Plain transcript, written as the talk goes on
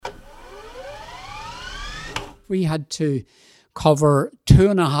we had to cover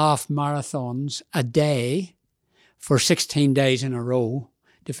 2.5 marathons a day for 16 days in a row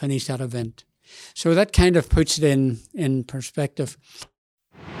to finish that event. So that kind of puts it in perspective.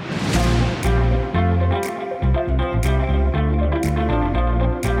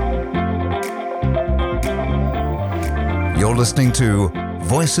 You're listening to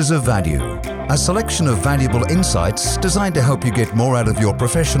Voices of Value, a selection of valuable insights designed to help you get more out of your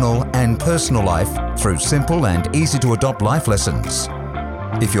professional and personal life through simple and easy-to-adopt life lessons.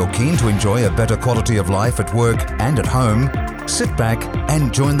 If you're keen to enjoy a better quality of life at work and at home, sit back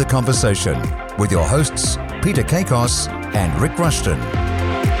and join the conversation with your hosts, Peter Kakos and Rick Rushton.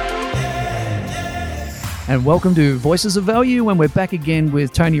 And welcome to Voices of Value, and we're back again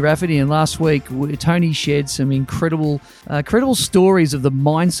with Tony Rafferty. And last week, Tony shared some incredible stories of the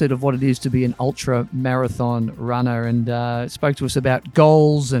mindset of what it is to be an ultra marathon runner, and spoke to us about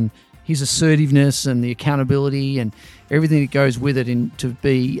goals and his assertiveness and the accountability and everything that goes with it to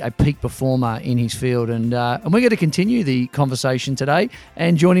be a peak performer in his field. And we're going to continue the conversation today.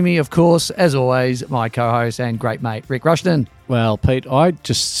 And joining me, of course, as always, my co-host and great mate, Rick Rushton. Well, Pete, I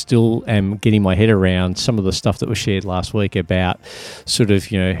just still am getting my head around some of the stuff that was shared last week about sort of,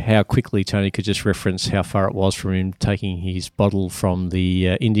 how quickly Tony could just reference how far it was from him taking his bottle from the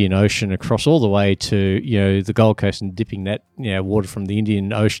Indian Ocean across all the way to, the Gold Coast and dipping that, water from the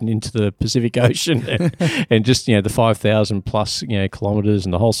Indian Ocean into the Pacific Ocean and just, the 5,000 plus, kilometres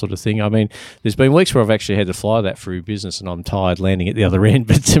and the whole sort of thing. I mean, there's been weeks where I've actually had to fly that through business and I'm tired landing at the other end,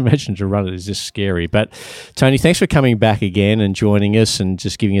 but to imagine to run it is just scary. But Tony, thanks for coming back again and joining us and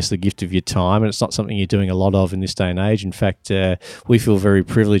just giving us the gift of your time. And it's not something you're doing a lot of in this day and age. In fact, we feel very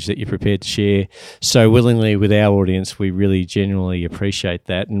privileged that you're prepared to share so willingly with our audience. We really genuinely appreciate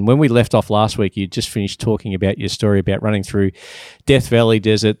that. And when we left off last week, you just finished talking about your story about running through Death Valley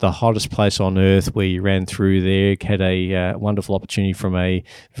Desert, the hottest place on earth, where you ran through there, had a wonderful opportunity from a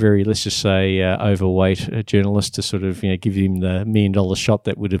very, let's just say, overweight journalist to sort of, give him the $1 million shot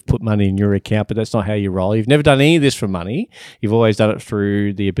that would have put money in your account, but that's not how you roll. You've never done any of this for money. You've always done it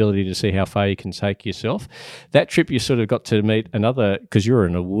through the ability to see how far you can take yourself. That trip, you sort of got to meet another, because you're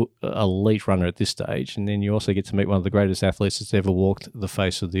an elite runner at this stage, and then you also get to meet one of the greatest athletes that's ever walked the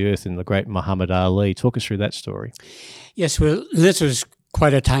face of the earth in the great Muhammad Ali. Talk us through that story. Yes, well, this was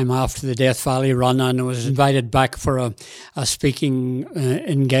quite a time after the Death Valley run, and I was invited back for a speaking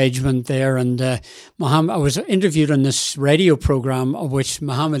engagement there. And I was interviewed on this radio program of which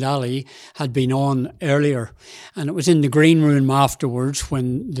Muhammad Ali had been on earlier. And it was in the green room afterwards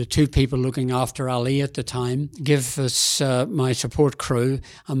when the two people looking after Ali at the time give us, my support crew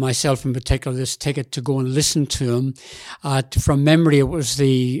and myself in particular, this ticket to go and listen to him. From memory, it was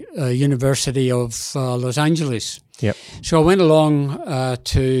the University of Los Angeles. Yep. So I went along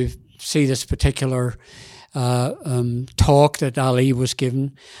to see this particular talk that Ali was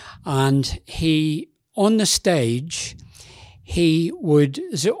given, and he, on the stage, he would,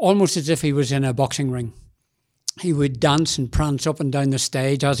 almost as if he was in a boxing ring, he would dance and prance up and down the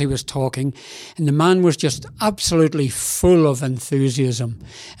stage as he was talking, and the man was just absolutely full of enthusiasm.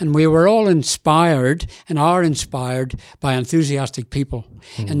 And we were all inspired and are inspired by enthusiastic people.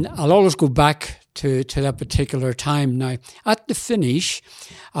 And I'll always go back to that particular time. Now, at the finish,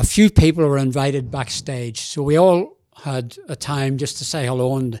 a few people were invited backstage. So we all had a time just to say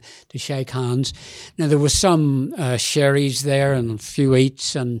hello and to shake hands. Now, there was some sherries there and a few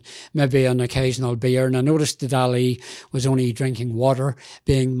eats and maybe an occasional beer. And I noticed that Ali was only drinking water.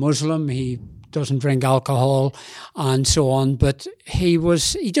 Being Muslim, he doesn't drink alcohol and so on. But he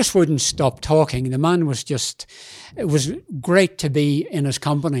just wouldn't stop talking. The man was it was great to be in his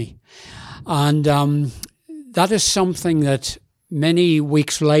company. And that is something that many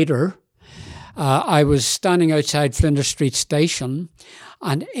weeks later, I was standing outside Flinders Street Station,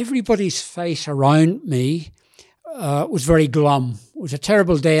 and everybody's face around me was very glum. It was a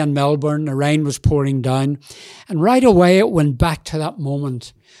terrible day in Melbourne. The rain was pouring down. And right away it went back to that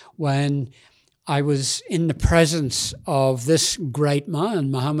moment when I was in the presence of this great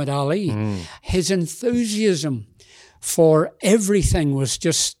man, Muhammad Ali. His enthusiasm for everything was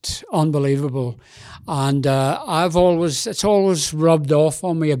just unbelievable. And it's always rubbed off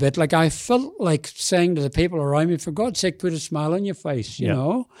on me a bit. Like I felt like saying to the people around me, for God's sake, put a smile on your face, you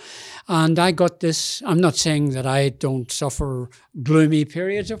know. And I got this. I'm not saying that I don't suffer gloomy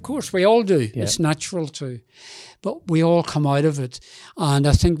periods. Of course, we all do. It's natural to. But we all come out of it. And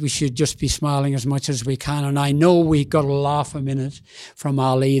I think we should just be smiling as much as we can. And I know we got a laugh a minute from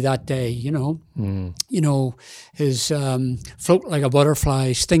Ali that day, you know. You know, his float like a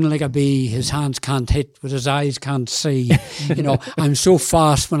butterfly, sting like a bee, his hands can't hit, what his eyes can't see. You know, I'm so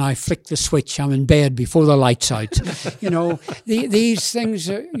fast when I flick the switch, I'm in bed before the light's out. You know, these things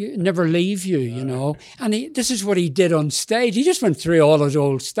never leave you, you know. And this is what he did on stage. He just went through all his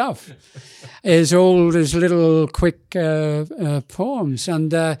old stuff, his little quick poems. And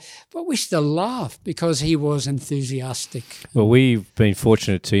but we still laugh because he was enthusiastic. Well, we've been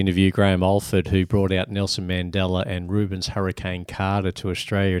fortunate to interview Graham Alford, who brought out Nelson Mandela and Rubens Hurricane Carter to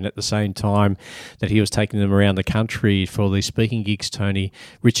Australia. And at the same time that he was taking them around the country for these speaking gigs, Tony,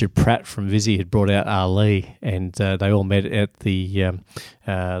 Richard Pratt from Visi had brought out Ali, and they all met at the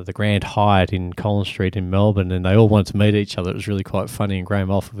Grand Hyatt in Collins Street in Melbourne, and they all wanted to meet each other. It was really quite funny, and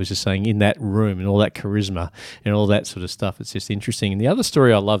Graham Alford was just saying, in that room and all that charisma and all that sort of stuff, it's just interesting. And the other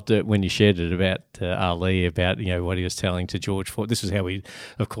story I loved when you shared it about Ali, about, you know, what he was telling to George Ford. This is how he,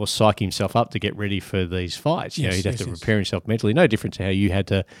 of course, psych himself up to get ready for these fights. You know, he'd have to prepare himself mentally. No different to how you had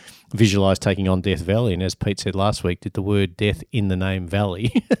to visualise taking on Death Valley. And as Pete said last week, did the word death in the name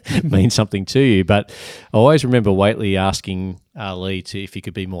Valley mean something to you? But I always remember Waitley asking Ali if he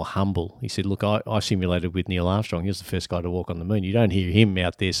could be more humble. He said, look, I simulated with Neil Armstrong. He was the first guy to walk on the moon. You don't hear him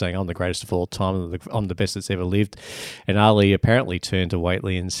out there saying, I'm the greatest of all time, I'm the best that's ever lived. And Ali apparently turned to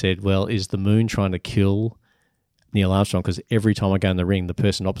Waitley and said, well, is the moon trying to kill Neil Armstrong? Because every time I go in the ring, the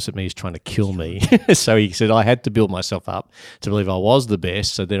person opposite me is trying to kill me. So he said, I had to build myself up to believe I was the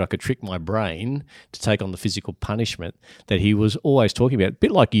best so that I could trick my brain to take on the physical punishment that he was always talking about. A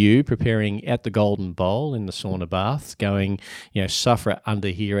bit like you preparing at the Golden Bowl in the sauna bath, going, you know, suffer under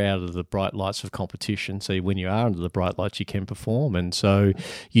here out of the bright lights of competition. So when you are under the bright lights, you can perform. And so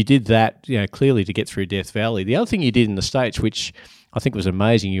you did that, you know, clearly to get through Death Valley. The other thing you did in the States, which I think was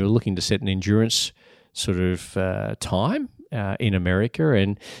amazing, you were looking to set an endurance sort of time in America,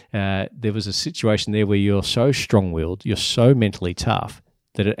 and there was a situation there where you're so strong-willed, you're so mentally tough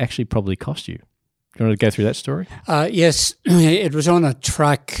that it actually probably cost you. Do you want to go through that story? Yes, it was on a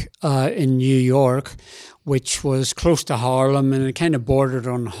track in New York, which was close to Harlem, and it kind of bordered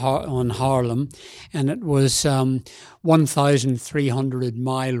on Harlem, and it was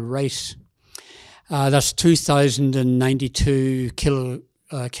 1,300-mile race. That's 2,092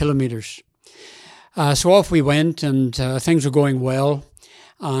 kilometers. So off we went, and things were going well,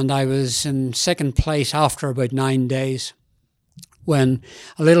 and I was in second place after about 9 days when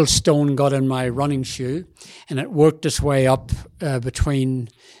a little stone got in my running shoe, and it worked its way up between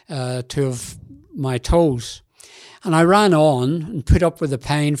two of my toes. And I ran on and put up with the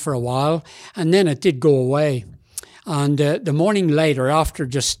pain for a while, and then it did go away. And the morning later, after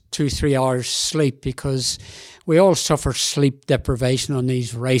just 2-3 hours sleep, because we all suffer sleep deprivation on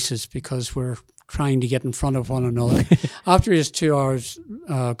these races because we're trying to get in front of one another. After just 2 hours,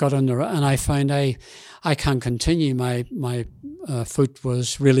 got under it, and I found I can't continue. My foot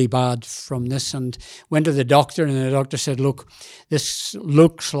was really bad from this, and went to the doctor, and the doctor said, look, this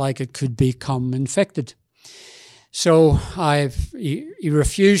looks like it could become infected. So he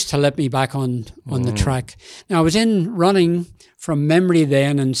refused to let me back on the track. Now, I was in running from memory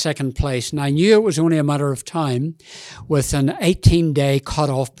then in second place, and I knew it was only a matter of time with an 18-day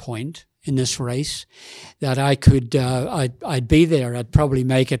cut-off point in this race that I could, I'd be there. I'd probably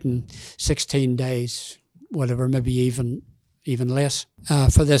make it in 16 days, whatever, maybe even less,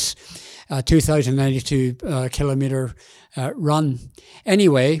 for this 2,092 kilometer run.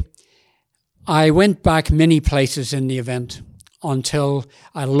 Anyway, I went back many places in the event until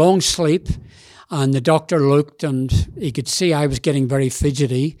I had a long sleep, and the doctor looked and he could see I was getting very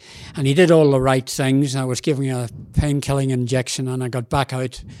fidgety, and he did all the right things. I was giving a pain-killing injection, and I got back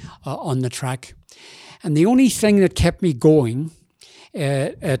out on the track. And the only thing that kept me going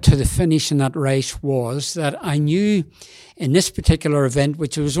to the finish in that race was that I knew in this particular event,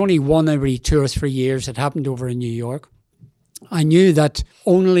 which was only one every 2 or 3 years, it happened over in New York, I knew that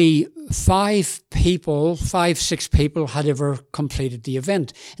only 6 people had ever completed the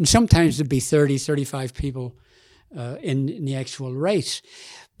event. And sometimes there'd be 30, 35 people in the actual race.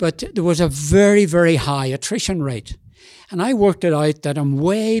 But there was a very, very high attrition rate. And I worked it out that I'm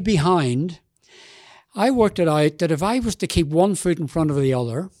way behind. I worked it out that if I was to keep one foot in front of the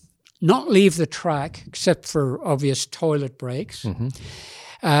other, not leave the track except for obvious toilet breaks,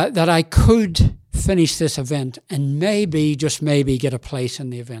 that I could finish this event and maybe, just maybe, get a place in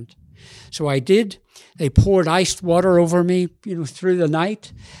the event. So I did. They poured iced water over me, through the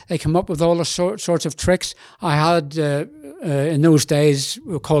night. They come up with all the sorts of tricks. I had, in those days,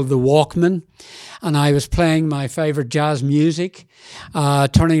 we were called the Walkman, and I was playing my favorite jazz music,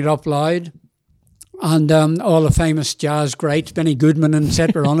 turning it up loud. And all the famous jazz greats, Benny Goodman and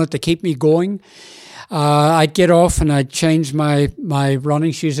etc. on it to keep me going. I'd get off and I'd change my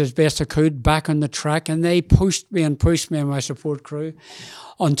running shoes as best I could back on the track, and they pushed me and my support crew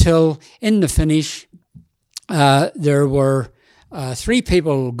until in the finish there were 3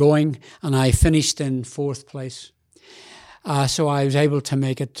 people going, and I finished in 4th place. So I was able to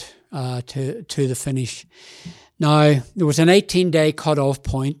make it to the finish. Now, there was an 18-day cut-off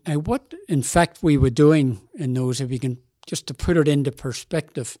point. Now, what, in fact, we were doing in those, if you can, just to put it into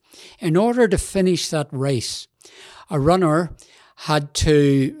perspective, in order to finish that race, a runner had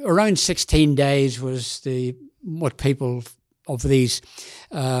to, around 16 days was what people of these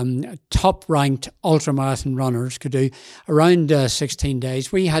top-ranked ultramarathon runners could do, around 16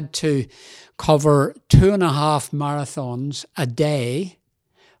 days. We had to cover 2.5 marathons a day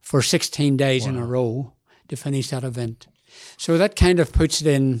for 16 days in a row to finish that event. So that kind of puts it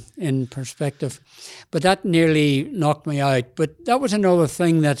in perspective. But that nearly knocked me out. But that was another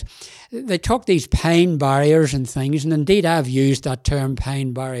thing, that they took these pain barriers and things, and indeed I've used that term,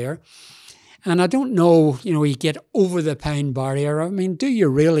 pain barrier. And I don't know, you get over the pain barrier. I mean, do you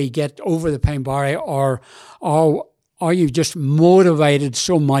really get over the pain barrier, or are you just motivated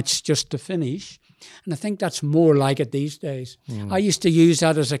so much just to finish? And I think that's more like it these days. I used to use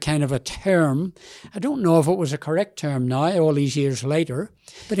that as a kind of a term. I don't know if it was a correct term now, all these years later.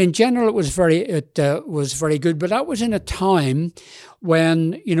 But in general, it was very good. But that was in a time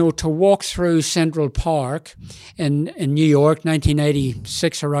when, to walk through Central Park in New York,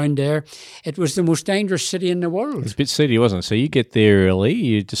 1986, around there, it was the most dangerous city in the world. It's a bit seedy, wasn't it? So you get there early,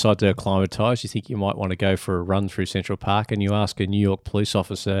 you decide to acclimatise, you think you might want to go for a run through Central Park, and you ask a New York police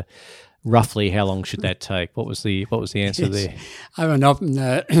officer, roughly how long should that take? What was the answer there? I went up and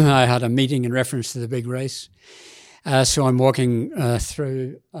I had a meeting in reference to the big race. So I'm walking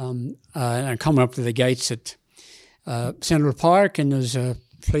through and coming up to the gates at Central Park, and there's a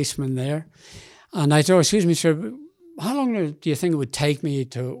policeman there. And I thought, excuse me, sir, how long do you think it would take me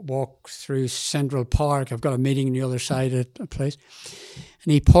to walk through Central Park? I've got a meeting on the other side of a place.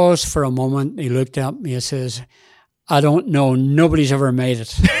 And he paused for a moment. He looked at me and says, I don't know. Nobody's ever made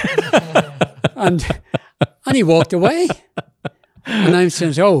it. and he walked away. And I'm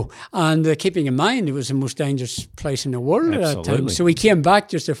saying, and keeping in mind, it was the most dangerous place in the world at that time. So he came back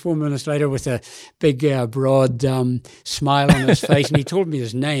just a 4 minutes later with a big, broad smile on his face, and he told me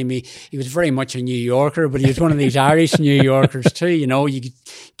his name. He was very much a New Yorker, but he was one of these Irish New Yorkers too. You could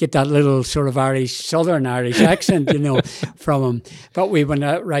get that little sort of Southern Irish accent, from him. But we went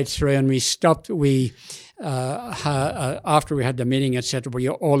right through, and we stopped. After we had the meeting, etc.,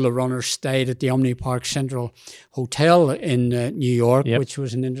 all the runners stayed at the Omni Park Central Hotel in New York, which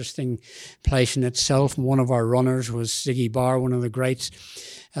was an interesting place in itself. And one of our runners was Ziggy Barr, one of the greats,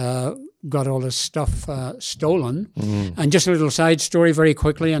 got all his stuff stolen. And just a little side story very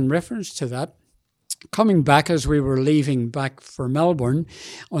quickly in reference to that. Coming back as we were leaving back for Melbourne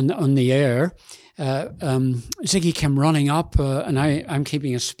on the air, Ziggy came running up, and I'm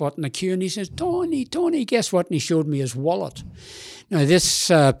keeping a spot in the queue, and he says, Tony, guess what? And he showed me his wallet. Now, this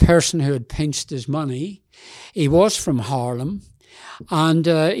person who had pinched his money, he was from Harlem, and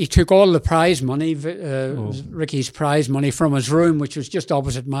he took all the prize money, Ricky's prize money, from his room, which was just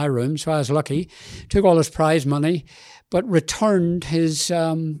opposite my room, so I was lucky. Took all his prize money, but returned his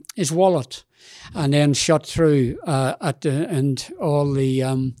wallet, and then shot through and all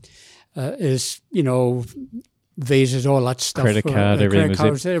the is, visas, all that stuff. Credit card, everything was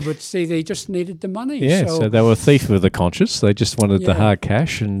cards there. But see, they just needed the money. Yeah, so they were a thief with a conscience. They just wanted the hard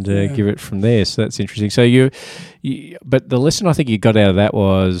cash and give it from there. So that's interesting. So but the lesson I think you got out of that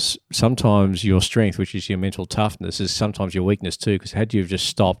was sometimes your strength, which is your mental toughness, is sometimes your weakness too. Because had you have just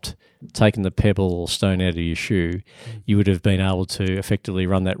stopped, taken the pebble or stone out of your shoe, you would have been able to effectively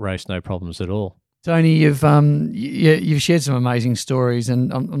run that race no problems at all. Tony, you've shared some amazing stories,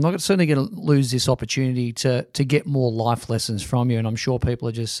 and I'm not certainly going to lose this opportunity to get more life lessons from you. And I'm sure people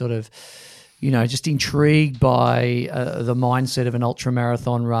are just sort of, just intrigued by the mindset of an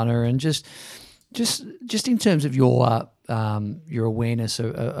ultramarathon runner, and just in terms of your awareness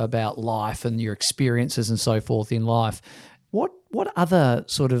about life and your experiences and so forth in life. What other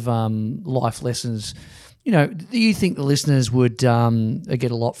sort of life lessons do you think the listeners would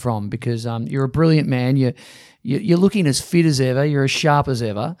get a lot from? Because you're a brilliant man. You're looking as fit as ever. You're as sharp as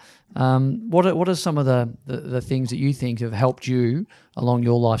ever. What are some of the things that you think have helped you along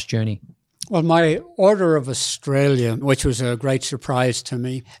your life's journey? Well, my Order of Australia, which was a great surprise to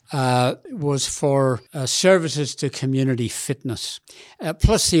me, was for services to community fitness,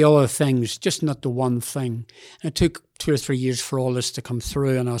 plus the other things, just not the one thing. It took 2 or 3 years for all this to come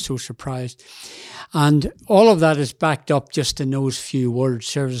through, and I was so surprised. And all of that is backed up just in those few words,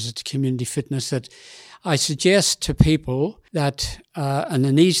 services to community fitness, that I suggest to people that, and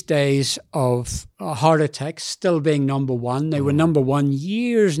in these days of heart attacks still being number one, they were number one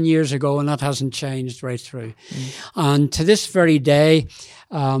years and years ago, and that hasn't changed right through. And to this very day,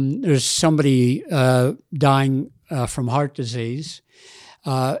 there's somebody dying from heart disease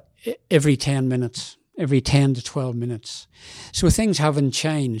every 10 minutes. Every 10 to 12 minutes. So things haven't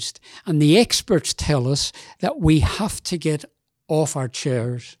changed. And the experts tell us that we have to get off our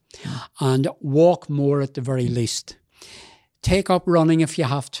chairs and walk more at the very least. Take up running if you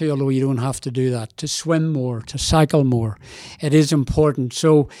have to, although you don't have to do that. To swim more, to cycle more. It is important.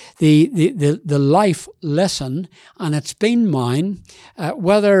 So the life lesson, and it's been mine,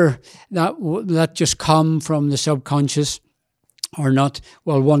 whether that just come from the subconscious or not,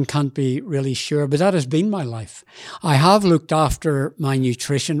 well, one can't be really sure, but that has been my life. I have looked after my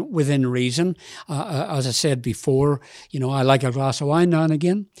nutrition within reason. As I said before, I like a glass of wine now and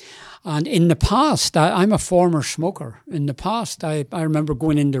again. And in the past, I'm a former smoker. In the past, I remember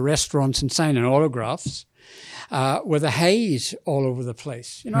going into restaurants and signing autographs with a haze all over the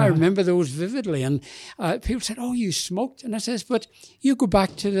place. I remember those vividly. And people said, "Oh, you smoked?" And I says, "But you go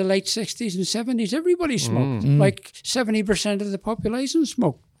back to the late 60s and 70s, everybody smoked. Like 70% of the population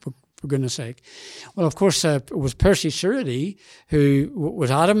smoked, for goodness sake." Well, of course, it was Percy Surrity, who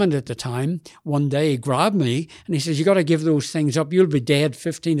was adamant at the time. One day he grabbed me and he says, "You got to give those things up. You'll be dead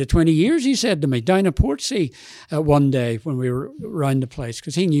 15 to 20 years, he said to me, down at Portsea one day when we were around the place,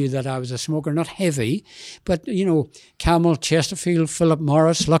 because he knew that I was a smoker, not heavy, but, Camel, Chesterfield, Philip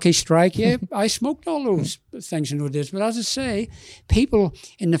Morris, Lucky Strike. Yeah, I smoked all those things in those days. But as I say, people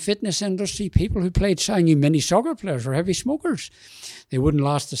in the fitness industry, people who played, I knew many soccer players were heavy smokers. They wouldn't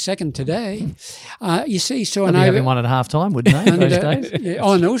last a second today. You see, so... They'd be having one at half time, wouldn't they, in those days?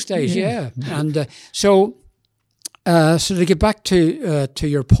 In those days, yeah. And so to get back to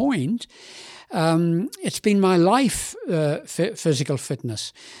your point, it's been my life, physical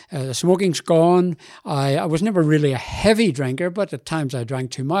fitness. The smoking's gone. I was never really a heavy drinker, but at times I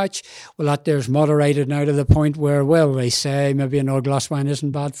drank too much. Well, that there's moderated now to the point where, well, they say maybe an old glass of wine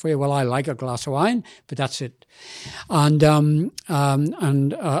isn't bad for you. Well, I like a glass of wine, but that's it. And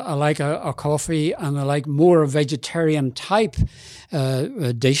I like a coffee, and I like more a vegetarian type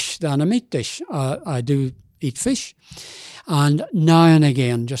dish than a meat dish. I do eat fish. And now and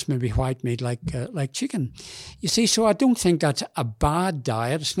again, just maybe white meat like chicken. You see, so I don't think that's a bad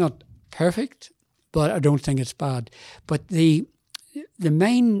diet. It's not perfect, but I don't think it's bad. But the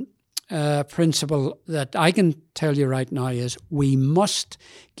main principle that I can tell you right now is we must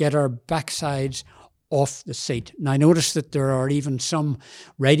get our backsides off the seat. And I notice that there are even some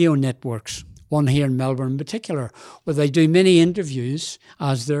radio networks, one here in Melbourne in particular, where they do many interviews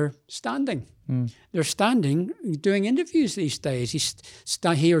as they're standing. They're standing, doing interviews these days.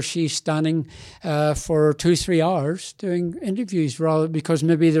 He or she's standing for 2-3 hours doing interviews, rather because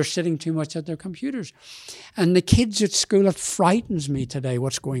maybe they're sitting too much at their computers. And the kids at school, it frightens me today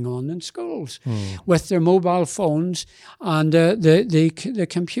what's going on in schools with their mobile phones and the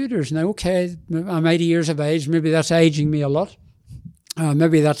computers. Now, okay, I'm 80 years of age. Maybe that's aging me a lot.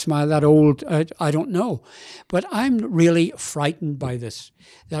 Maybe that's that old, I don't know. But I'm really frightened by this.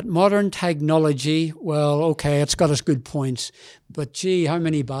 That modern technology, well, okay, it's got its good points, but gee, how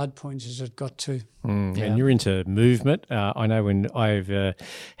many bad points has it got too? And you're into movement. I know when I've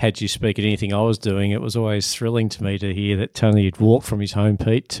had you speak at anything I was doing, it was always thrilling to me to hear that Tony had walked from his home,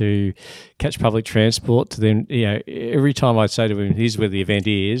 Pete, to catch public transport to then, every time I'd say to him, here's where the event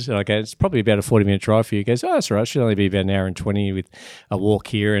is, and I go, it's probably about a 40-minute drive for you. He goes, oh, that's all right, it should only be about an hour and 20 with a walk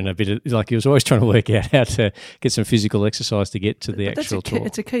here and a bit of, like he was always trying to work out how to get some physical exercise to get to the actual tour.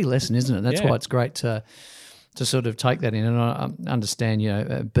 It's a key lesson, isn't it? That's why it's great to sort of take that in. And I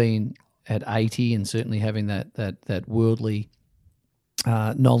understand, being at 80 and certainly having that worldly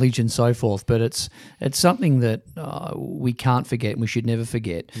knowledge and so forth, but it's something that we can't forget and we should never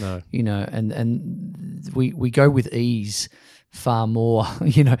forget. No. And we go with ease far more,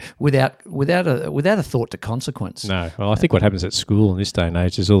 without a thought to consequence. No. Well, I think what happens at school in this day and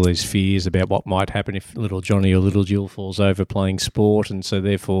age is all these fears about what might happen if little Johnny or little Jill falls over playing sport, and so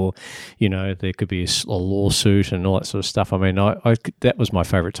therefore, there could be a lawsuit and all that sort of stuff. I mean, I that was my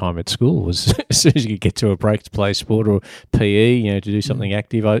favourite time at school, was as soon as you could get to a break to play sport or PE, to do something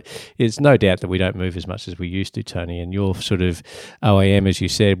active. It's no doubt that we don't move as much as we used to, Tony, and your sort of OAM, as you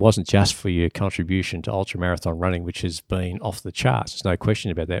said, wasn't just for your contribution to ultramarathon running, which has been off the charts. There's no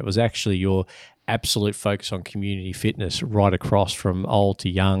question about that. It was actually your absolute focus on community fitness right across from old to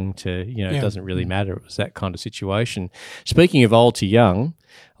young to, it doesn't really matter. It was that kind of situation. Speaking of old to young,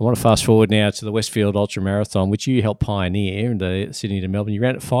 I want to fast forward now to the Westfield Ultra Marathon, which you helped pioneer in the Sydney to Melbourne. You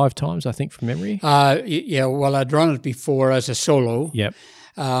ran it 5 times, I think, from memory. Well, I'd run it before as a solo. Yep.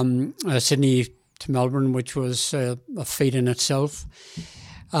 Sydney to Melbourne, which was a feat in itself,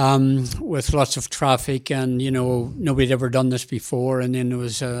 with lots of traffic, and nobody had ever done this before. And then there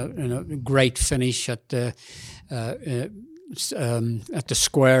was a great finish at the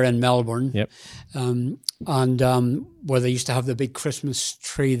square in Melbourne. Yep. Where they used to have the big Christmas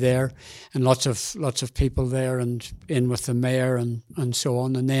tree there, and lots of people there, and in with the mayor and so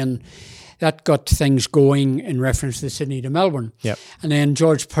on. And then that got things going in reference to Sydney to Melbourne. Yep. And then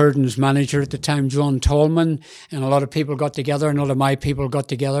George Purdon's manager at the time, John Tolman, and a lot of people got together, and a lot of my people got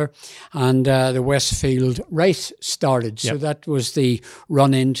together, and the Westfield race started. Yep. So that was the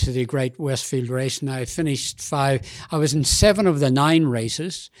run into the great Westfield race, and I finished 5. I was in 7 of the 9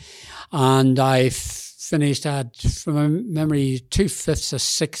 races, and I finished at, from memory, 2 5ths, a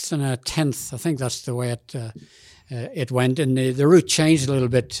 6th, and a 10th. I think that's the way it went, and the route changed a little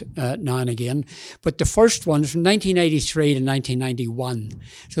bit now and again. But the first one was from 1983 to 1991,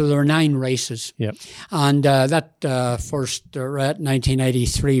 so there were 9 races. Yep. And that first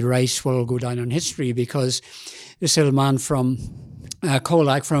 1983 race will go down in history, because this little man from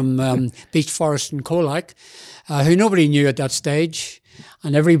Colac, from Beech Forest in Colac, who nobody knew at that stage,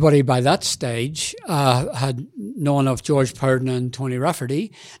 and everybody by that stage had known of George Purdon and Tony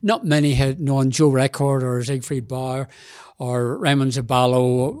Rafferty. Not many had known Joe Record or Siegfried Bauer or Raymond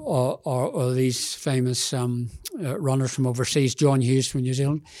Zaballo or these famous runners from overseas, John Hughes from New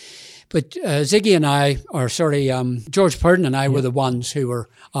Zealand. But Ziggy and I, George Purdon and I were the ones who were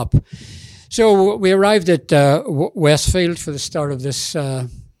up. So we arrived at Westfield for the start of this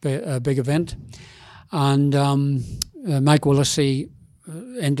big event. And Mike Willesee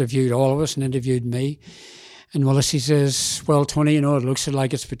interviewed all of us and interviewed me. And Willesee says, well, Tony, it looks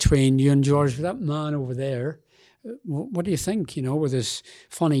like it's between you and George. But that man over there, what do you think, with his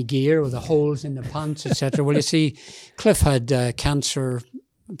funny gear, with the holes in the pants, etc. Well, you see, Cliff had cancer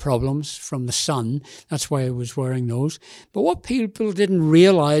problems from the sun. That's why he was wearing those. But what people didn't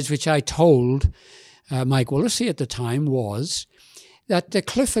realise, which I told Mike Willesee at the time, was that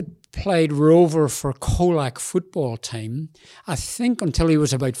Cliff had played rover for Colac football team, I think until he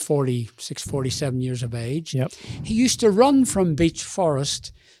was about 46, 47 years of age. Yep. He used to run from Beech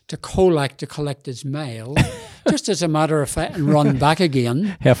Forest to Colac to collect his mail, just as a matter of fact, and run back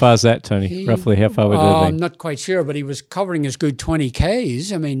again. How far is that, Tony? Roughly how far would that be? I'm not quite sure, but he was covering his good 20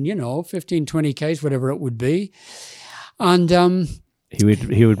 Ks. I mean, 15, 20 Ks, whatever it would be. And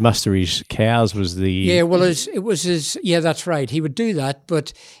He would muster his cows. Was the it was his that's right. He would do that,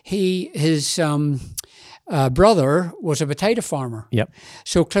 but his brother was a potato farmer. Yep.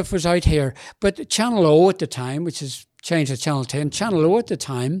 So Cliff was out here, but Channel O at the time, which is changed to Channel 10, Channel O at the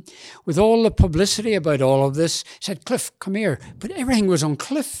time, with all the publicity about all of this, said, Cliff, come here. But everything was on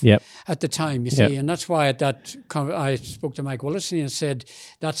Cliff at the time, you see. And that's why I spoke to Mike Willesee and said,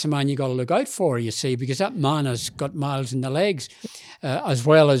 that's the man you got to look out for, you see, because that man has got miles in the legs, as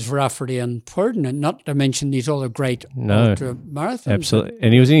well as Rafferty and Purdon, and not to mention these other great ultra marathons. Absolutely.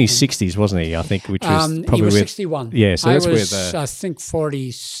 And he was in his 60s, wasn't he, I think, which was probably... He was 61. Yeah, so that's I think,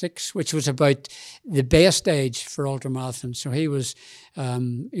 46, which was about the best age for ultra marathon. So he was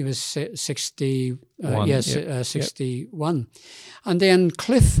 61. 61. And then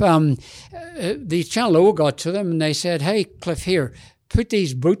Cliff, the Channel O got to them and they said, hey, Cliff, here, put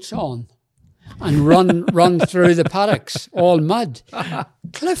these boots on and run through the paddocks, all mud.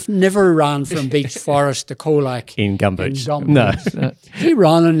 Cliff never ran from Beech Forest to Colac in gumboots. No. He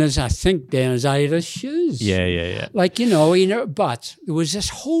ran in his Adidas shoes. Yeah. Like, but there was this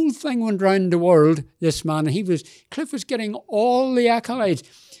whole thing went round the world, this man, Cliff was getting all the accolades.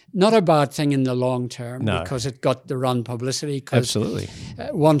 Not a bad thing in the long term, because it got the run publicity. Absolutely.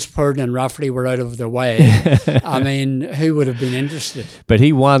 Once Purdon and Rafferty were out of the way, I mean, who would have been interested? But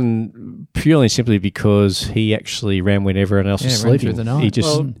he won purely and simply because he actually ran when everyone else was sleeping. Through the night.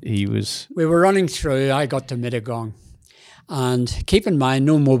 We were running through. I got to Mittagong. And keep in mind,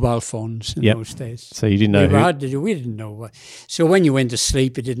 no mobile phones in those days. So you didn't know we didn't know. So when you went to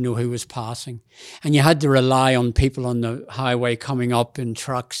sleep, you didn't know who was passing. And you had to rely on people on the highway coming up in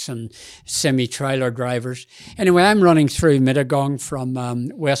trucks and semi-trailer drivers. Anyway, I'm running through Mittagong from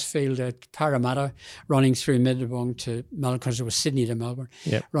Westfield at Parramatta, running through Mittagong to Melbourne, because it was Sydney to Melbourne,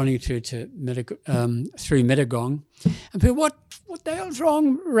 running through Mittagong. And people, what the hell's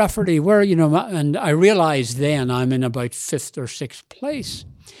wrong, Rafferty? And I realised then I'm in about 5th or 6th place.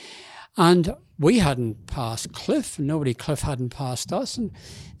 And we hadn't passed Cliff, and Cliff hadn't passed us. And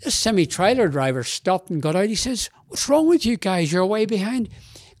this semi-trailer driver stopped and got out. He says, "What's wrong with you guys? You're way behind.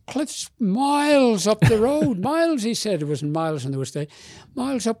 Cliff's miles up the road." Miles, he said. It wasn't miles in those days.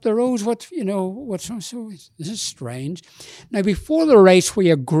 Miles up the road. What's wrong? So this is strange. Now, before the race, we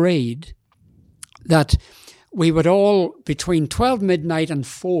agreed that we would all, between 12 midnight and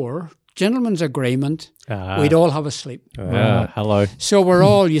 4, gentleman's agreement, we'd all have a sleep. Hello. So we're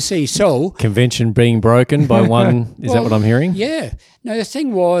all, you see, Convention being broken by one, is that what I'm hearing? Yeah. Now, the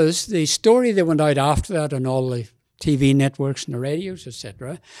thing was, the story that went out after that on all the TV networks and the radios,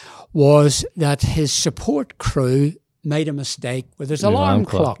 etc., was that his support crew made a mistake with his alarm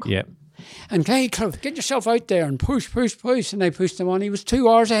clock. Yep. And "Hey, Cliff, get yourself out there and push. And they pushed him on. He was 2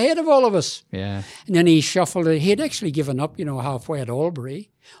 hours ahead of all of us. Yeah. And then he shuffled it. He had actually given up, halfway at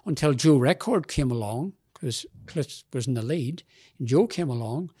Albury until Joe Record came along, because Cliff was in the lead. And Joe came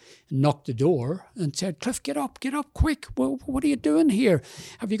along and knocked the door and said, "Cliff, get up, quick. Well, what are you doing here?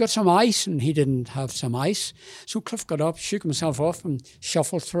 Have you got some ice?" And he didn't have some ice. So Cliff got up, shook himself off and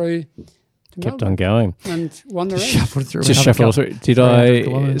shuffled through. Kept on going. And won the race. Shuffled through.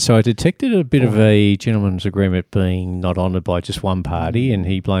 So I detected a bit of a gentleman's agreement being not honoured by just one party, and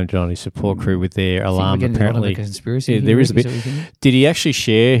he blamed it on his support crew with their alarm. Apparently, conspiracy. There is a bit. Did he actually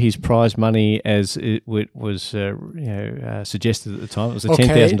share his prize money as it was suggested at the time? It was a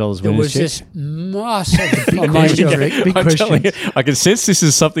 $10,000 There was check. this massive amount of Big question. I can sense this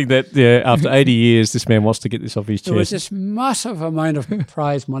is something that after 80 years, this man wants to get this off his chest. There was this massive amount of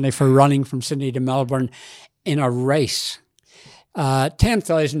prize money for running from Sydney to Melbourne in a race.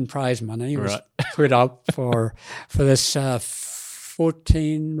 10,000 prize money was put up for this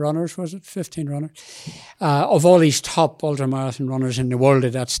 14 runners, was it? 15 runners? Of all these top ultramarathon runners in the world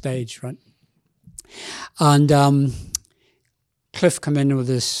at that stage, right? And Cliff come in with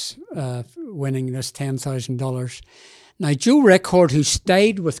this, winning this $10,000. Now, Joe Record, who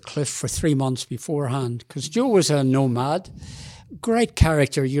stayed with Cliff for 3 months beforehand, because Joe was a nomad, great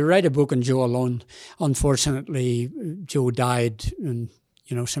character. You write a book on Joe alone. Unfortunately, Joe died,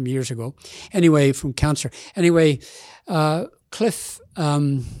 some years ago. Anyway, from cancer. Anyway, Cliff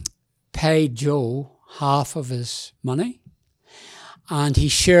paid Joe half of his money, and he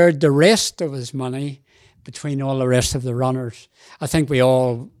shared the rest of his money between all the rest of the runners. I think we'd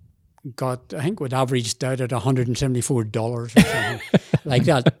averaged out at $174 or something like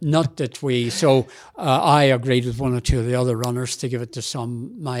that. Not that I agreed with one or two of the other runners to give it to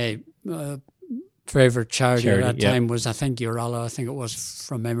my favourite charity at that time was, I think, Urala, I think it was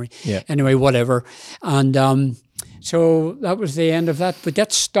from memory. Yeah. Anyway, whatever. And so that was the end of that. But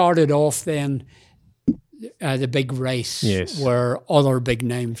that started off then the big race, where other big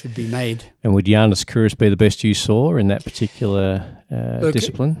names would be made. And would Yiannis Kouros be the best you saw in that particular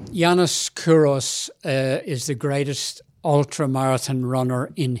discipline? Yiannis Kouros is the greatest ultra-marathon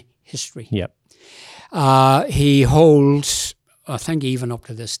runner in history. Yep. He holds, I think even up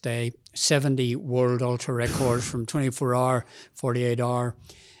to this day, 70 world ultra records from 24-hour, 48-hour,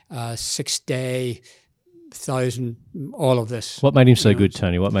 6-day, 1,000, all of this. What made him so good,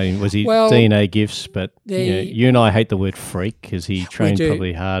 Tony? Was he DNA gifts? But you and I hate the word freak because he trained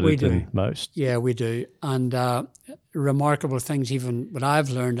probably harder than most. Yeah, we do. And remarkable things, even what I've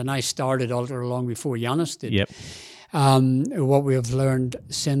learned, and I started ultra long before Yiannis did. Yep. What we have learned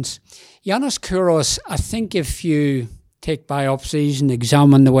since. Yiannis Kouros, I think if you take biopsies and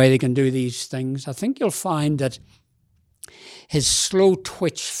examine the way they can do these things, I think you'll find that his slow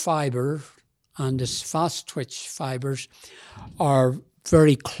twitch fibre and his fast twitch fibers are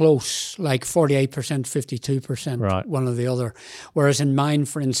very close, like 48%, 52%, one or the other. Whereas in mine,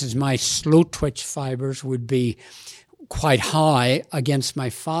 for instance, my slow twitch fibers would be quite high against my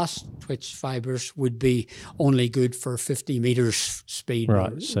fast twitch fibers would be only good for 50 meters speed.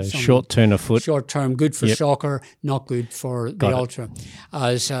 Right, so short turn of foot. Short term, good for soccer, not good for the ultra.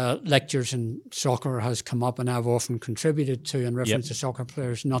 As lectures in soccer has come up and I've often contributed to in reference to soccer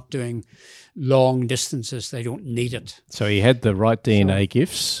players not doing long distances. They don't need it. So he had the right DNA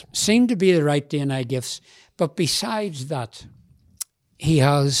gifts. Seemed to be the right DNA gifts. But besides that, he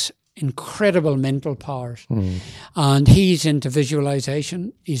has incredible mental powers. And he's into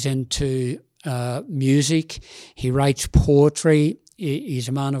visualization. He's into music. He writes poetry. He's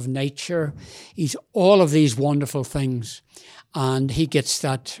a man of nature. He's all of these wonderful things. And he gets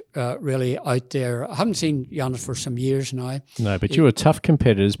that really out there. I haven't seen Yiannis for some years now. No, but you were tough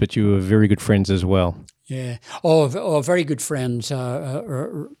competitors, but you were very good friends as well. Yeah. Oh, very good friends.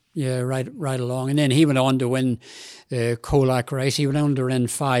 right along. And then he went on to win the Colac race. He went on to win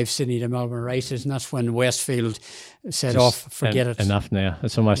 5 Sydney to Melbourne races, and that's when Westfield said, forget it. Enough now.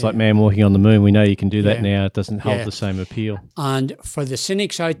 It's almost like Man Walking on the Moon. We know you can do that now. It doesn't hold the same appeal. And for the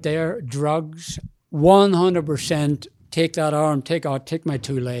cynics out there, drugs, 100%, take that arm, take my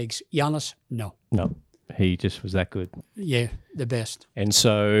 2 legs. Giannis, no. No, he just was that good. Yeah, the best. And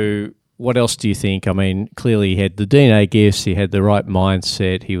so what else do you think? I mean, clearly he had the DNA gifts, he had the right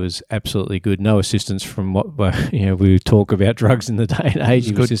mindset, he was absolutely good. No assistance from what we talk about drugs in the day and age.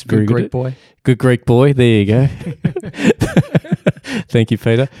 He was just very good Greek boy. Good Greek boy. There you go. Thank you,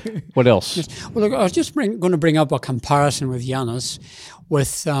 Peter. What else? Well, look, I was just going to bring up a comparison with Giannis with,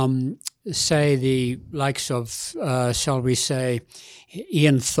 say, the likes of, shall we say,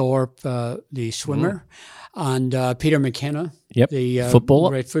 Ian Thorpe, the swimmer, and Peter McKenna, the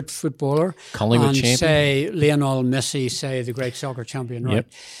footballer, great footballer, Collingwood and champion. say Lionel Messi, say the great soccer champion, right?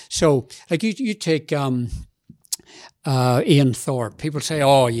 Yep. So, like you take Ian Thorpe. People say,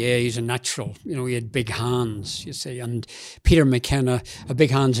 "Oh, yeah, he's a natural." He had big hands. You see, and Peter McKenna,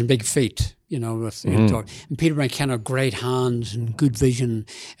 big hands and big feet. With Ian Thorpe. And Peter McKenna, great hands and good vision,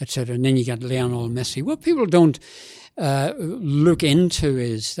 etc. And then you got Lionel Messi. What people don't look into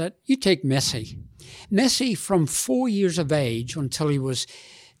is that you take Messi. Messi, from 4 years of age until he was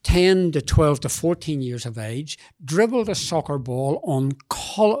 10 to 12 to 14 years of age, dribbled a soccer ball on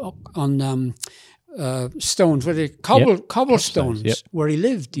stones, cobblestones, where he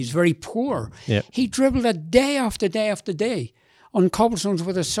lived. He's very poor. Yep. He dribbled it day after day after day on cobblestones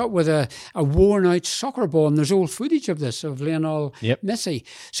with a worn out soccer ball, and there's old footage of this, of Lionel Messi.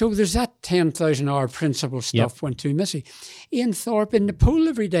 So there's that 10,000 hour principle stuff went to Messi. Ian Thorpe in the pool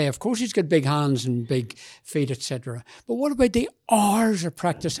every day. Of course he's got big hands and big feet, etc. But what about the hours of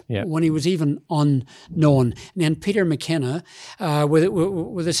practice when he was even unknown? And then Peter McKenna,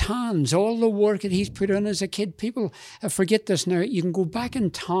 with his hands, all the work that he's put in as a kid. People forget this now. You can go back in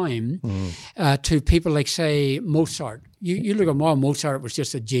time to people like, say, Mozart. You look at Mozart was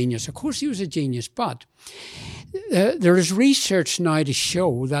just a genius. Of course he was a genius, but there is research now to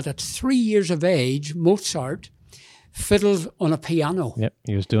show that at 3 years of age, Mozart fiddled on a piano. Yep,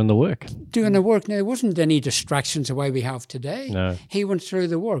 he was doing the work. Now, it wasn't any distractions the way we have today. No. He went through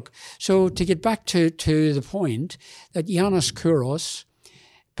the work. So to get back to the point that Giannis Kouros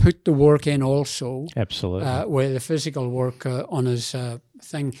put the work in also. Absolutely. With the physical work on his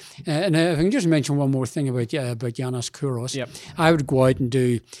thing. And if I can just mention one more thing about Giannis Kouros. Yep. I would go out and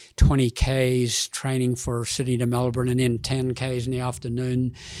do 20 Ks training for Sydney to Melbourne, and then 10 Ks in the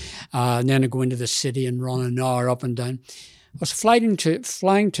afternoon. And then I'd go into the city and run an hour up and down. I was flying to a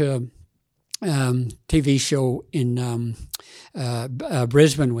TV show in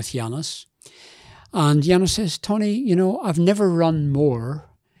Brisbane with Giannis. And Giannis says, "Tony, I've never run more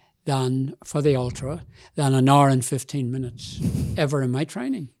than for the ultra than an hour and 15 minutes ever in my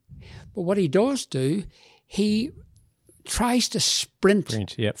training." But what he does do, he tries to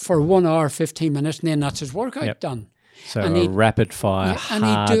sprint for 1 hour 15 minutes, and then that's his workout done. So and rapid fire, and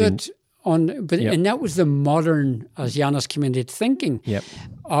he'd do it on. But and that was the modern, as Giannis came into thinking. Yep.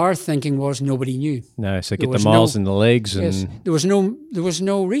 Our thinking was nobody knew. No, so get the miles in the legs, and there was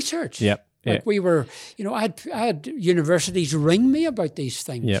no research. Yep. Like we were, I had universities ring me about these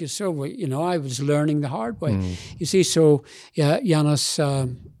things. Yep. So, I was learning the hard way. You see, so Giannis,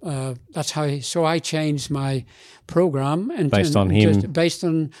 that's how. So I changed my program and based on him, just based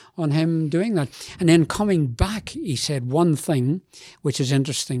on him doing that. And then coming back, he said one thing, which is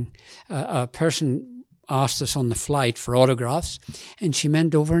interesting. A person asked us on the flight for autographs, and she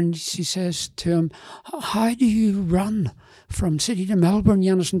bent over and she says to him, "How do you run from Sydney to Melbourne,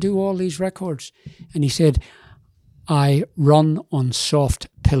 Giannis, and do all these records?" And he said, "I run on soft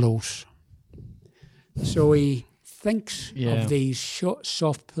pillows." So he thinks of these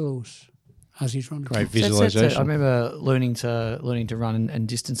soft pillows as he's running. Great visualization. I remember learning to run and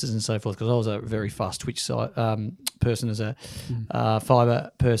distances and so forth, because I was a very fast twitch person as a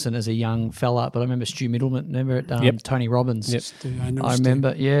fibre person as a young fella. But I remember Stu Middleman, remember Tony Robbins. Yep. I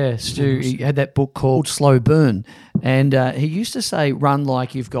remember, Stu, he had that book called Slow Burn, and he used to say, run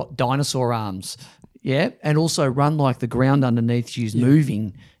like you've got dinosaur arms, and also run like the ground underneath you's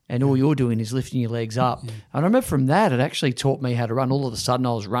moving, and all you're doing is lifting your legs up. And I remember from that, it actually taught me how to run. All of a sudden,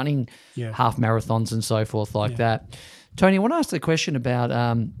 I was running half marathons and so forth like that. Tony, I want to ask the question about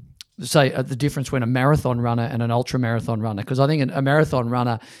the difference between a marathon runner and an ultra marathon runner, because I think a marathon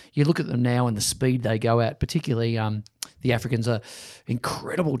runner, you look at them now and the speed they go at, particularly the Africans are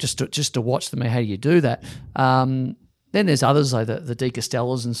incredible just to watch them. How do you do that? Then there's others like the De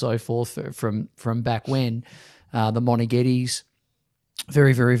Castellas and so forth from back when, the Moneghettis.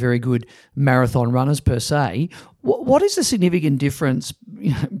 very, very, very good marathon runners per se. What is the significant difference,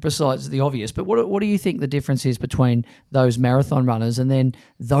 besides the obvious, but what do you think the difference is between those marathon runners and then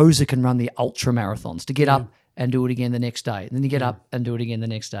those that can run the ultra marathons, to get up and do it again the next day, and then you get up and do it again the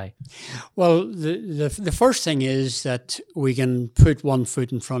next day? Well, the first thing is that we can put one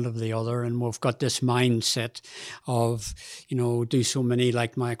foot in front of the other, and we've got this mindset of, do so many,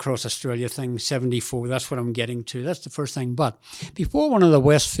 like my Across Australia thing, 74, that's what I'm getting to. That's the first thing. But before one of the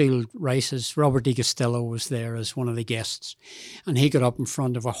Westfield races, Robert De Costello was there as one of the guests, and he got up in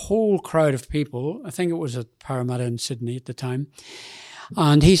front of a whole crowd of people. I think it was at Parramatta in Sydney at the time.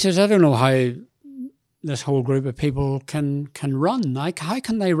 And he says, I don't know how this whole group of people can run. Like, how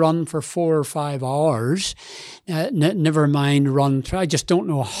can they run for 4 or 5 hours? Never mind run through. I just don't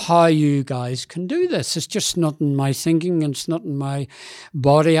know how you guys can do this. It's just not in my thinking. It's not in my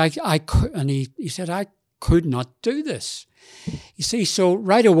body. And he said, I could not do this. You see, so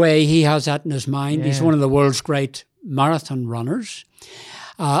right away he has that in his mind. Yeah. He's one of the world's great marathon runners.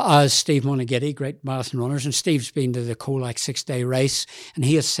 As Steve Monaghetti, great marathon runners, and Steve's been to the Colac 6-day race, and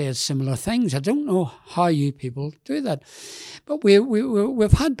he has said similar things. I don't know how you people do that, but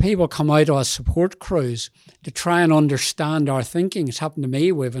we've had people come out as support crews to try and understand our thinking. It's happened to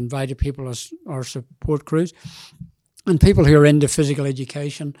me. We've invited people as our support crews, and people who are into physical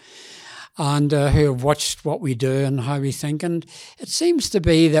education, and who have watched what we do and how we think. And it seems to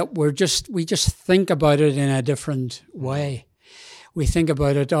be that we just think about it in a different way. We think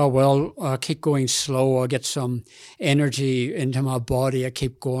about it, I'll keep going slow, I'll get some energy into my body, I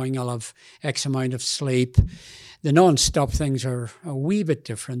keep going, I'll have X amount of sleep. The non-stop things are a wee bit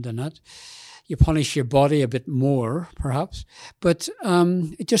different than that. You punish your body a bit more, perhaps. But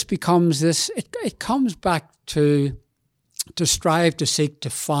it just becomes this, it comes back to strive, to seek, to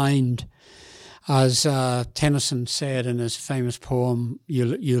find, as Tennyson said in his famous poem,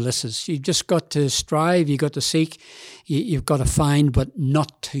 Ulysses. You've just got to strive, you've got to seek, you've got to find, but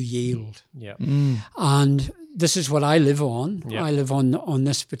not to yield. Yeah. And this is what I live on. Yeah. I live on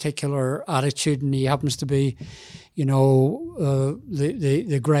this particular attitude, and he happens to be,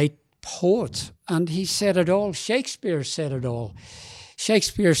 the great poet. And he said it all. Shakespeare said it all.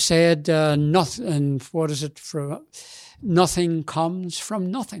 Shakespeare said, nothing comes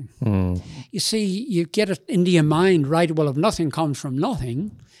from nothing. You see, you get it into your mind, right? Well, if nothing comes from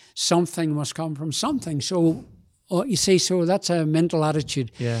nothing, something must come from something. So, you see, so that's a mental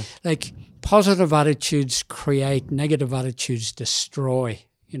attitude. Yeah. Like, positive attitudes create, negative attitudes destroy.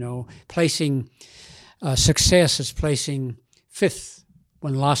 Placing success is placing 5th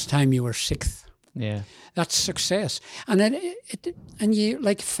when last time you were 6th. Yeah. That's success. And then and you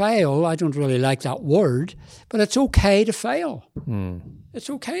fail. I don't really like that word, but it's okay to fail. It's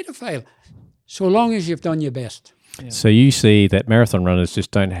okay to fail, so long as you've done your best. Yeah. So you see that marathon runners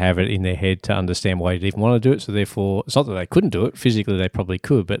just don't have it in their head to understand why you'd even want to do it. So therefore, it's not that they couldn't do it. Physically, they probably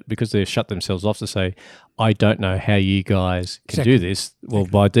could, but because they've shut themselves off to say, I don't know how you guys can do this. Well,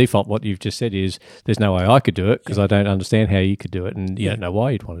 by default, what you've just said is there's no way I could do it because I don't understand how you could do it, and you don't know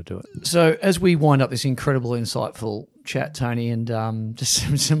why you'd want to do it. So as we wind up this incredible, insightful chat, Tony, and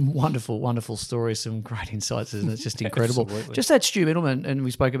just some wonderful, wonderful stories, some great insights, and it's just incredible. Just that Stu Middleman, and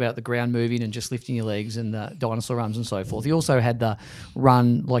we spoke about the ground moving and just lifting your legs and the dinosaur runs and so forth. He also had the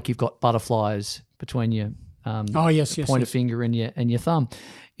run like you've got butterflies between your pointer finger and your thumb.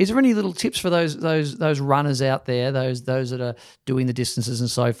 Is there any little tips for those runners out there, those that are doing the distances and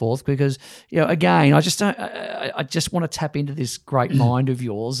so forth? Because again, I just want to tap into this great mind of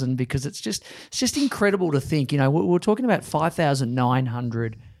yours, and because it's just incredible to think. We're talking about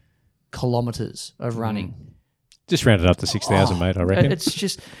 5,900 kilometres of running. Just round it up to 6,000, mate, I reckon. It's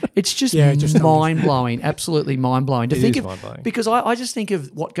just mind-blowing, absolutely mind-blowing. To think of, mind-blowing. Because I just think of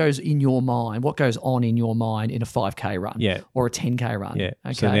what goes in your mind, what goes on in your mind in a 5K run or a 10K run. Yeah.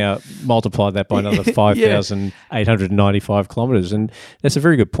 Okay. So now multiply that by another 5,895 kilometres, and that's a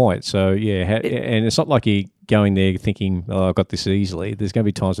very good point. So, and it's not like you're going there thinking, I've got this easily. There's going to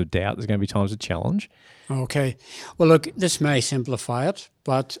be times of doubt. There's going to be times of challenge. Okay. Well, look, this may simplify it,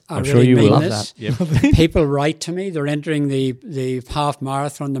 but I'm sure you will love that. Yep. People write to me. They're entering the half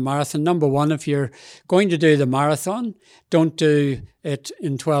marathon, the marathon. Number one, if you're going to do the marathon, don't do it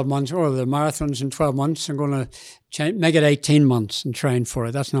in 12 months, or the marathon's in 12 months. I'm going to make it 18 months and train for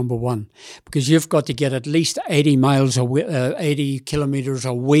it. That's number one, because you've got to get at least 80 kilometres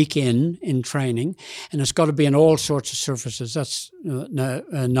a week in training, and it's got to be in all sorts of surfaces. That's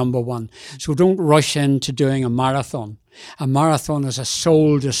number one. So don't rush into doing a marathon. A marathon is a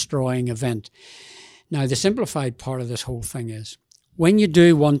soul-destroying event. Now, the simplified part of this whole thing is when you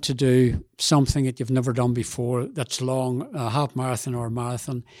do want to do something that you've never done before that's long, a half marathon or a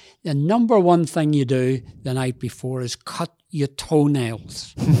marathon, the number one thing you do the night before is cut your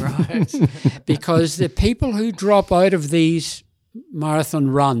toenails. Right. Because the people who drop out of these marathon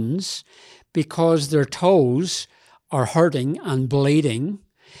runs because their toes are hurting and bleeding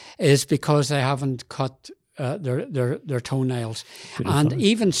is because they haven't cut their toenails. And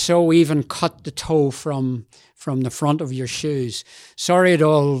even so, even cut the toe from the front of your shoes. Sorry at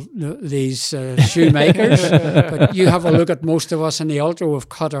all these shoemakers, but you have a look at most of us in the ultra, we've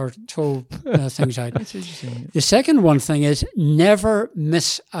cut our toe things out. That's interesting. The second one thing is never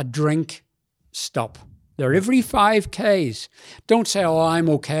miss a drink stop. They're every 5Ks. Don't say, oh, I'm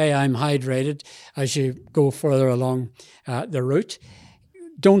okay, I'm hydrated, as you go further along the route.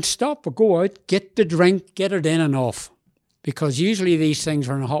 Don't stop, but go out, get the drink, get it in and off. Because usually these things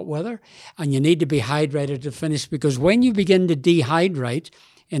are in hot weather and you need to be hydrated to finish, because when you begin to dehydrate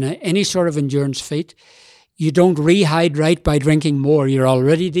in any sort of endurance feat, you don't rehydrate by drinking more. You're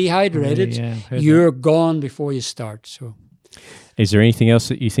already dehydrated. You're gone before you start. So, is there anything else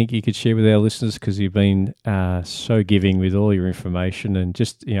that you think you could share with our listeners? Because you've been so giving with all your information, and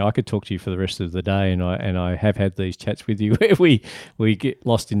just, you know, I could talk to you for the rest of the day, and I have had these chats with you where we get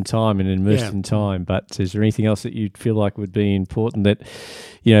lost in time and immersed in time. But is there anything else that you'd feel like would be important that,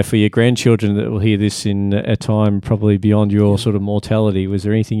 you know, for your grandchildren that will hear this in a time probably beyond your sort of mortality? Was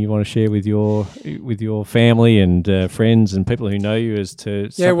there anything you want to share with your family and friends and people who know you as to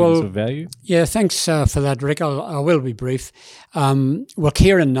something that's of value? Yeah, thanks for that, Rick. I will be brief. Well,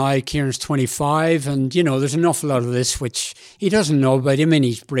 Kieran's 25, and, you know, there's an awful lot of this which he doesn't know about. I mean,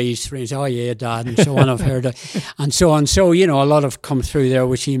 he's breezed through, he's, oh yeah, Dad, and so on, I've heard it, and so on. So, you know, a lot have come through there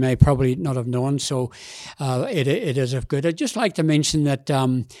which he may probably not have known, so it is of good. I'd just like to mention that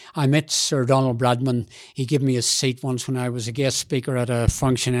I met Sir Donald Bradman. He gave me a seat once when I was a guest speaker at a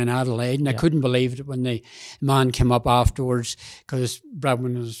function in Adelaide, and I couldn't believe it when the man came up afterwards, because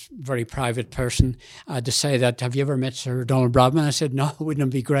Bradman was a very private person, to say that, have you ever met Sir Donald Bradman? I said, no, wouldn't it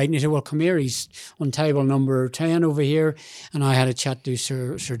be great? And he said, well, come here, he's on table number 10 over here. And I had a chat to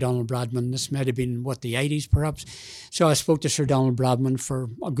Sir Donald Bradman. This might have been, the 80s perhaps. So I spoke to Sir Donald Bradman for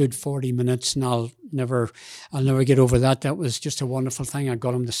a good 40 minutes, and I'll never get over that. That was just a wonderful thing. I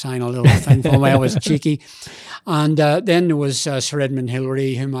got him to sign a little thing for me. I was cheeky. And then there was Sir Edmund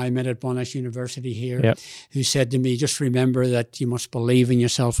Hillary, whom I met at Monash University here, who said to me, just remember that you must believe in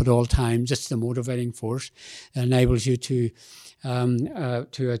yourself at all times. It's the motivating force that enables you to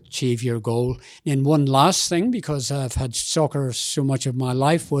achieve your goal. And one last thing, because I've had soccer so much of my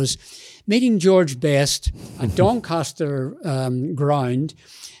life, was meeting George Best at Doncaster ground,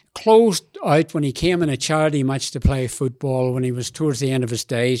 closed out when he came in a charity match to play football when he was towards the end of his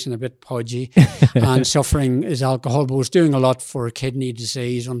days and a bit podgy and suffering his alcohol, but was doing a lot for kidney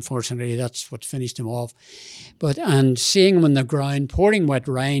disease. Unfortunately, that's what finished him off. And seeing him on the ground, pouring wet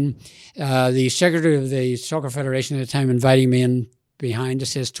rain, the secretary of the Soccer Federation at the time inviting me in behind us,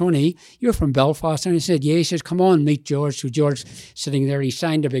 says, Tony, you're from Belfast? And I said, yeah. He says, come on, meet George. So George, sitting there, he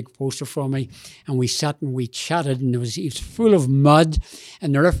signed a big poster for me, and we sat and we chatted, and he was full of mud,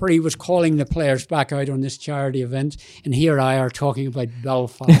 and the referee was calling the players back out on this charity event, and here I are talking about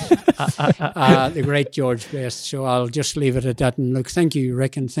Belfast. The great George Best. So I'll just leave it at that. And look, thank you,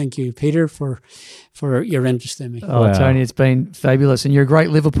 Rick, and thank you, Peter, for your interest in me. Oh, wow. Tony, it's been fabulous, and you're a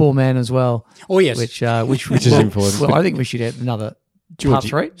great Liverpool man as well. Oh yes, which is important. Well, I think we should have another part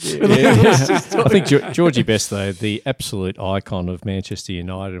three. I think Georgie Best, though, the absolute icon of Manchester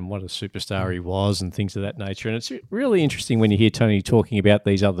United, and what a superstar he was, and things of that nature. And it's really interesting when you hear Tony talking about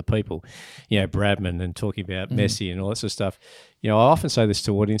these other people, you know, Bradman, and talking about Messi and all that sort of stuff. You know, I often say this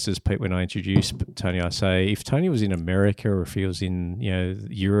to audiences, Pete, when I introduce Tony. I say, if Tony was in America, or if he was in, you know,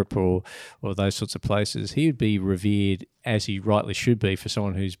 Europe or those sorts of places, he would be revered, as he rightly should be, for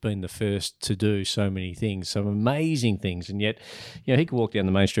someone who's been the first to do so many things, some amazing things. And yet, you know, he could walk down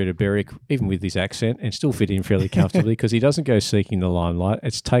the main street of Berwick, even with his accent, and still fit in fairly comfortably, because he doesn't go seeking the limelight.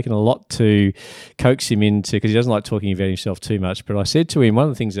 It's taken a lot to coax him into, because he doesn't like talking about himself too much. But I said to him, one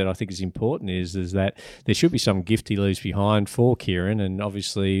of the things that I think is important is that there should be some gift he leaves behind for Kieran, and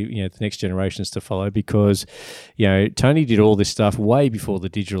obviously, you know, the next generations to follow, because, you know, Tony did all this stuff way before the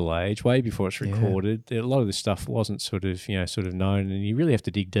digital age, way before it's recorded. A lot of this stuff wasn't sort of known, and you really have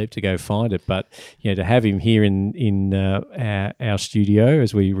to dig deep to go find it. But, you know, to have him here in our studio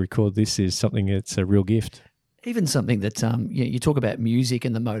as we record this is something that's a real gift. Even something that, you talk about music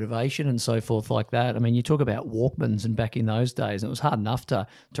and the motivation and so forth like that. I mean, you talk about Walkmans, and back in those days, and it was hard enough to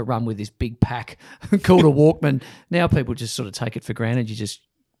run with this big pack called a Walkman. Now people just sort of take it for granted. You just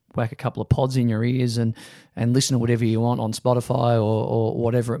whack a couple of pods in your ears and listen to whatever you want on Spotify or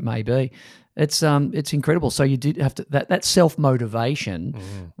whatever it may be. It's incredible. So you did have to that self-motivation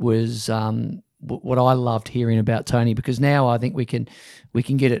was what I loved hearing about Tony, because now I think we can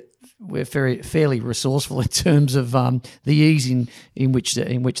get it. We're fairly resourceful in terms of the ease in which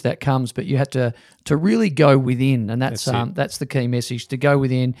that comes, but you have to really go within, and that's the key message, to go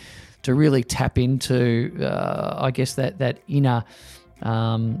within, to really tap into I guess that inner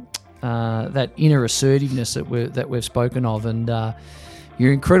assertiveness that we've spoken of, and you're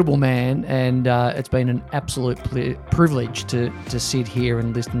an incredible man, and it's been an absolute privilege to sit here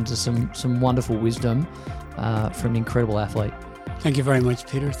and listen to some wonderful wisdom from an incredible athlete. Thank you very much,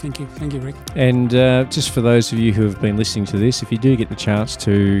 Peter. Thank you, Rick. And just for those of you who have been listening to this, if you do get the chance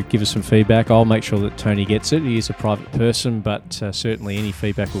to give us some feedback, I'll make sure that Tony gets it. He is a private person, but certainly any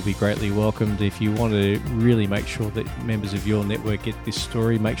feedback will be greatly welcomed. If you want to really make sure that members of your network get this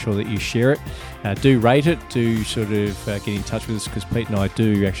story, make sure that you share it. Do rate it. Do sort of get in touch with us, because Pete and I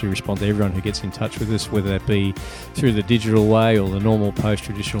do actually respond to everyone who gets in touch with us, whether that be through the digital way or the normal post,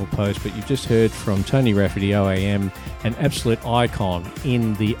 traditional post. But you've just heard from Tony Rafferty, OAM, an absolute icon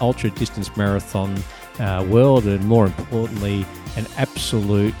in the ultra-distance marathon world, and more importantly, an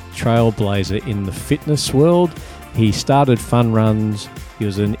absolute trailblazer in the fitness world. He started fun runs. He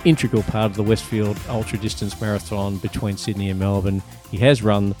was an integral part of the Westfield ultra-distance marathon between Sydney and Melbourne. He has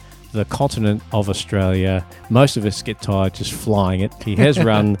run the continent of Australia. Most of us get tired just flying it. He has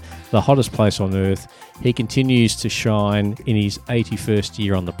run the hottest place on earth. He continues to shine in his 81st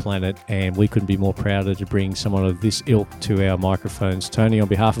year on the planet, and we couldn't be more prouder to bring someone of this ilk to our microphones. Tony, on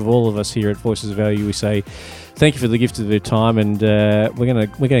behalf of all of us here at Voices of Value, we say thank you for the gift of your time, and we're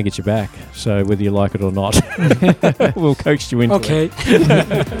gonna get you back. So whether you like it or not, we'll coax you into it. Okay.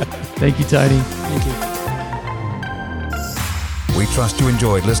 Thank you, Tony. Thank you. We trust you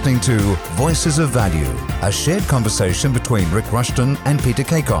enjoyed listening to Voices of Value, a shared conversation between Rick Rushton and Peter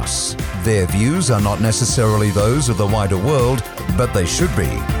Kakos. Their views are not necessarily those of the wider world, but they should be.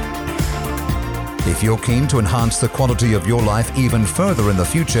 If you're keen to enhance the quality of your life even further in the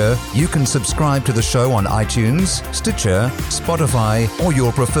future, you can subscribe to the show on iTunes, Stitcher, Spotify, or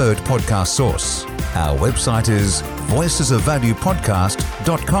your preferred podcast source. Our website is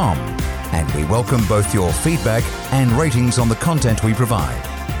voicesofvaluepodcast.com, and we welcome both your feedback and ratings on the content we provide.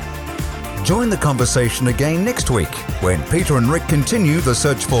 Join the conversation again next week when Peter and Rick continue the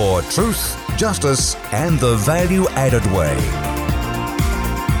search for truth, justice, and the value-added way.